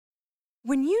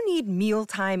When you need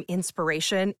mealtime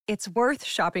inspiration, it's worth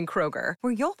shopping Kroger,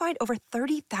 where you'll find over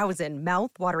 30,000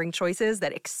 mouth-watering choices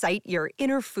that excite your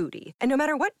inner foodie. And no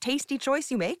matter what tasty choice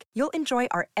you make, you'll enjoy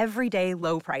our everyday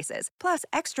low prices, plus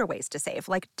extra ways to save,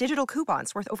 like digital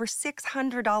coupons worth over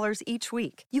 $600 each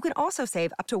week. You can also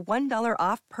save up to $1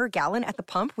 off per gallon at the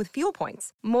pump with fuel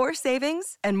points. More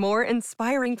savings and more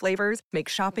inspiring flavors make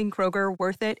shopping Kroger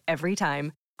worth it every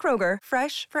time. Kroger,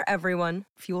 fresh for everyone.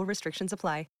 Fuel restrictions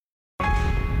apply.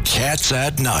 Cats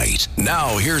at Night.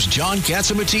 Now, here's John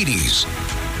Catsimatidis.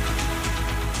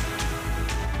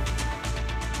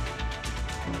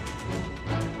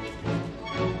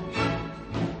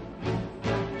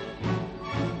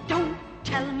 Don't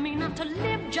tell me not to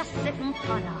live, just sit and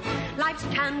putter. Life's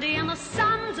candy and the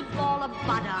sun's a ball of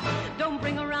butter. Don't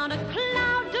bring around a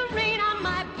cloud to rain on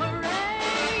my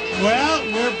parade. Well,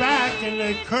 we're back,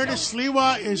 and Curtis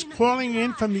Sliwa is calling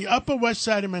in from the Upper West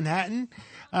Side of Manhattan,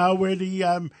 where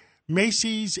the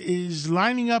Macy's is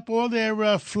lining up all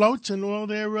their floats and all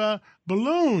their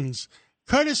balloons.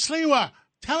 Curtis Sliwa,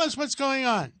 tell us what's going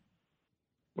on.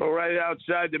 Well, right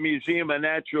outside the Museum of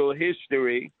Natural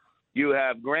History, you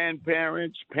have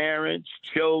grandparents, parents,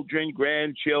 children,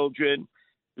 grandchildren.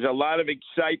 There's a lot of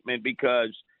excitement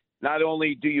because not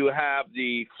only do you have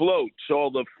the floats,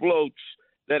 all the floats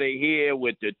that are here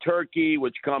with the turkey,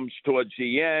 which comes towards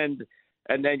the end,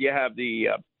 and then you have the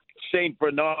St.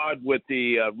 Bernard with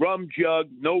the rum jug,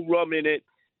 no rum in it,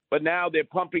 but now they're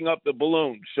pumping up the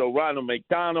balloons. So Ronald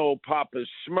McDonald, Papa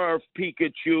Smurf,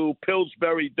 Pikachu,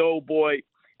 Pillsbury Doughboy,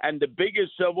 and the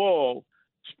biggest of all,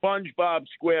 SpongeBob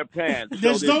SquarePants.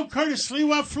 There's no Curtis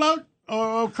Sliwa float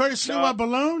or Curtis Sliwa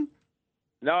balloon?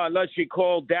 No, unless you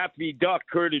call Daffy Duck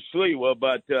Curtis Sliwa,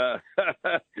 but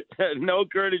no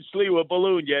Curtis Sliwa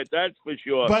balloon yet, that's for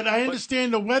sure. But I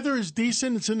understand the weather is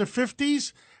decent. It's in the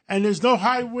 50s, and there's no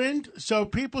high wind, so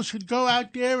people should go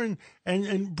out there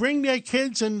and bring their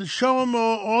kids and show them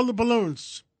all the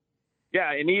balloons.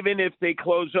 Yeah, and even if they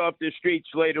close off the streets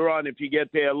later on, if you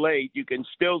get there late, you can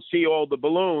still see all the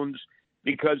balloons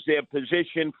because they're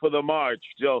positioned for the march.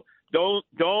 So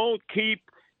don't keep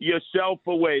yourself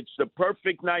away. It's the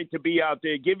perfect night to be out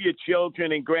there. Give your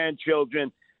children and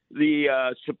grandchildren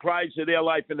the surprise of their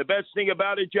life. And the best thing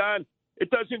about it, John,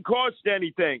 it doesn't cost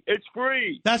anything. It's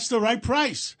free. That's the right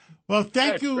price. Well,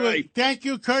 thank you, right. Thank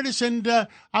you, Curtis, and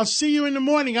I'll see you in the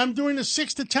morning. I'm doing a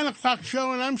 6 to 10 o'clock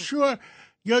show, and I'm sure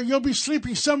you'll be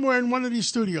sleeping somewhere in one of these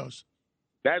studios.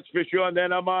 That's for sure. And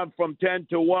then I'm on from 10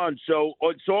 to 1. So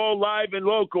it's all live and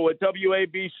local at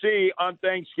WABC on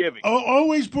Thanksgiving. Oh,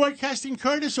 always broadcasting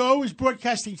Curtis or always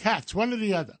broadcasting Cats, one or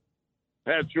the other.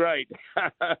 That's right.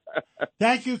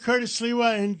 Thank you, Curtis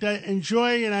Sliwa, and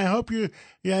enjoy. And I hope you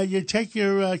take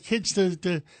your kids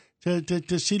to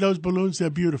see those balloons.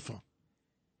 They're beautiful.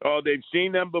 Oh, they've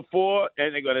seen them before,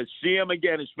 and they're going to see them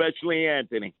again, especially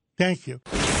Anthony. Thank you.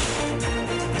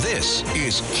 This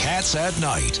is Cats at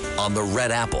Night on the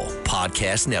Red Apple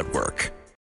Podcast Network.